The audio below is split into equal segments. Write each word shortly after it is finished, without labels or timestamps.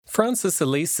Francis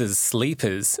Alÿs's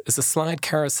Sleepers is a slide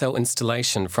carousel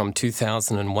installation from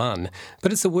 2001,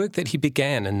 but it's a work that he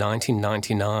began in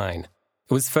 1999.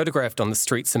 It was photographed on the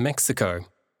streets of Mexico.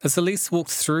 As Alÿs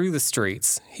walked through the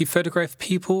streets, he photographed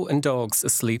people and dogs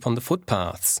asleep on the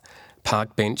footpaths,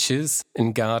 park benches,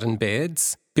 in garden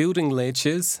beds, building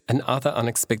ledges, and other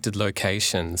unexpected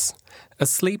locations,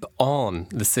 asleep on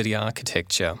the city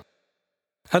architecture.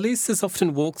 Alÿs has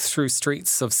often walked through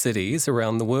streets of cities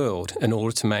around the world in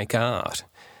order to make art.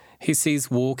 He sees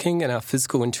walking and our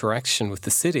physical interaction with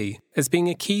the city as being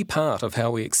a key part of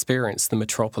how we experience the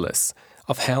metropolis,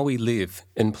 of how we live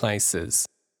in places.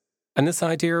 And this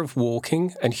idea of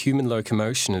walking and human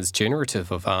locomotion as generative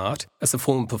of art, as a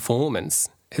form of performance,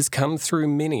 has come through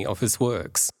many of his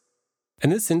works. In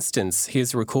this instance, he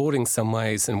is recording some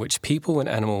ways in which people and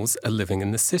animals are living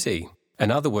in the city. In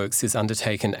other works, he's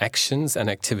undertaken actions and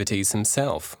activities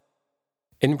himself.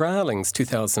 In Railings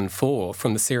 2004,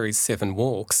 from the series 7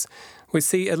 Walks, we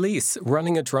see Alÿs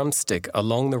running a drumstick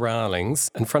along the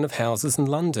railings in front of houses in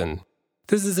London.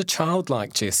 This is a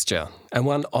childlike gesture, and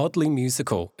one oddly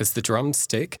musical as the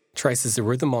drumstick traces a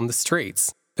rhythm on the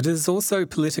streets. But it is also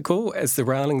political as the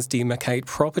railings demarcate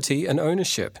property and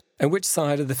ownership, and which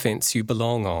side of the fence you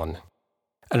belong on.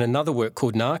 In another work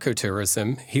called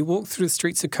Narcotourism, he walked through the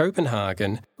streets of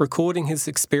Copenhagen, recording his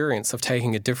experience of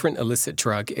taking a different illicit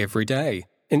drug every day,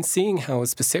 and seeing how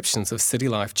his perceptions of city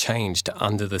life changed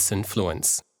under this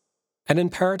influence. And in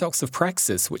Paradox of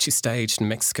Praxis, which he staged in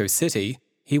Mexico City,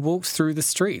 he walked through the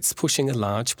streets pushing a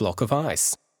large block of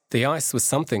ice. The ice was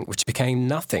something which became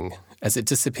nothing as it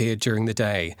disappeared during the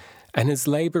day, and his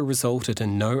labour resulted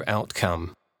in no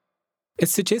outcome. It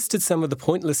suggested some of the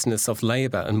pointlessness of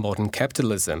labour in modern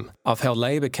capitalism, of how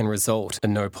labour can result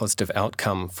in no positive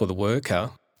outcome for the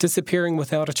worker, disappearing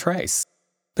without a trace.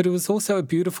 But it was also a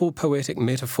beautiful poetic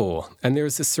metaphor, and there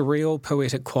is a surreal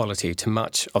poetic quality to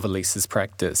much of Alÿs's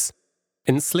practice.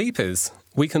 In Sleepers,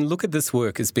 we can look at this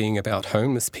work as being about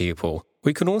homeless people.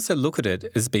 We can also look at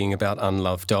it as being about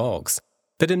unloved dogs.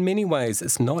 But in many ways,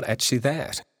 it's not actually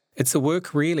that. It's a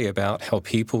work really about how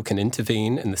people can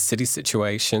intervene in the city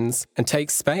situations and take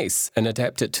space and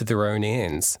adapt it to their own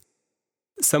ends.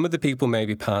 Some of the people may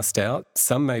be passed out,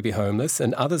 some may be homeless,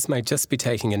 and others may just be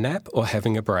taking a nap or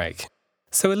having a break.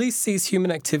 So Alÿs sees human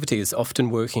activity as often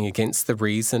working against the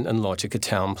reason and logic of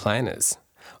town planners,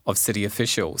 of city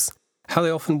officials, how they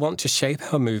often want to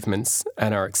shape our movements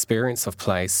and our experience of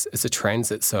place as a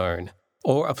transit zone,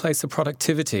 or a place of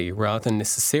productivity rather than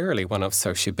necessarily one of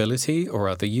sociability or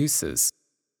other uses.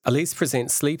 Alÿs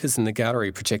presents Sleepers in the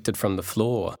gallery projected from the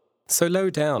floor, so low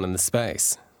down in the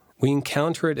space. We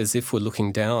encounter it as if we're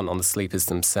looking down on the sleepers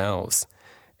themselves,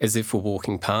 as if we're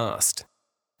walking past.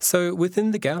 So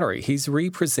within the gallery, he's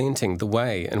representing the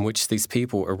way in which these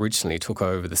people originally took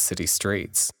over the city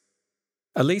streets.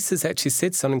 Alÿs has actually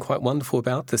said something quite wonderful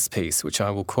about this piece, which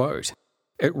I will quote.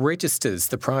 It registers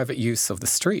the private use of the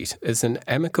street as an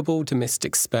amicable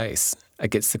domestic space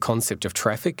against the concept of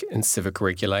traffic and civic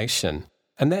regulation.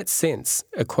 And that sense,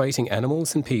 equating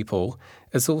animals and people,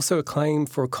 is also a claim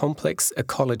for a complex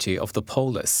ecology of the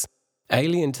polis,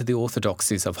 alien to the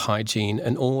orthodoxies of hygiene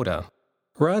and order.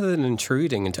 Rather than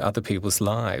intruding into other people's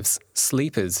lives,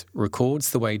 Sleepers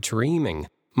records the way dreaming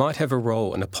might have a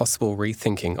role in a possible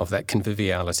rethinking of that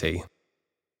conviviality.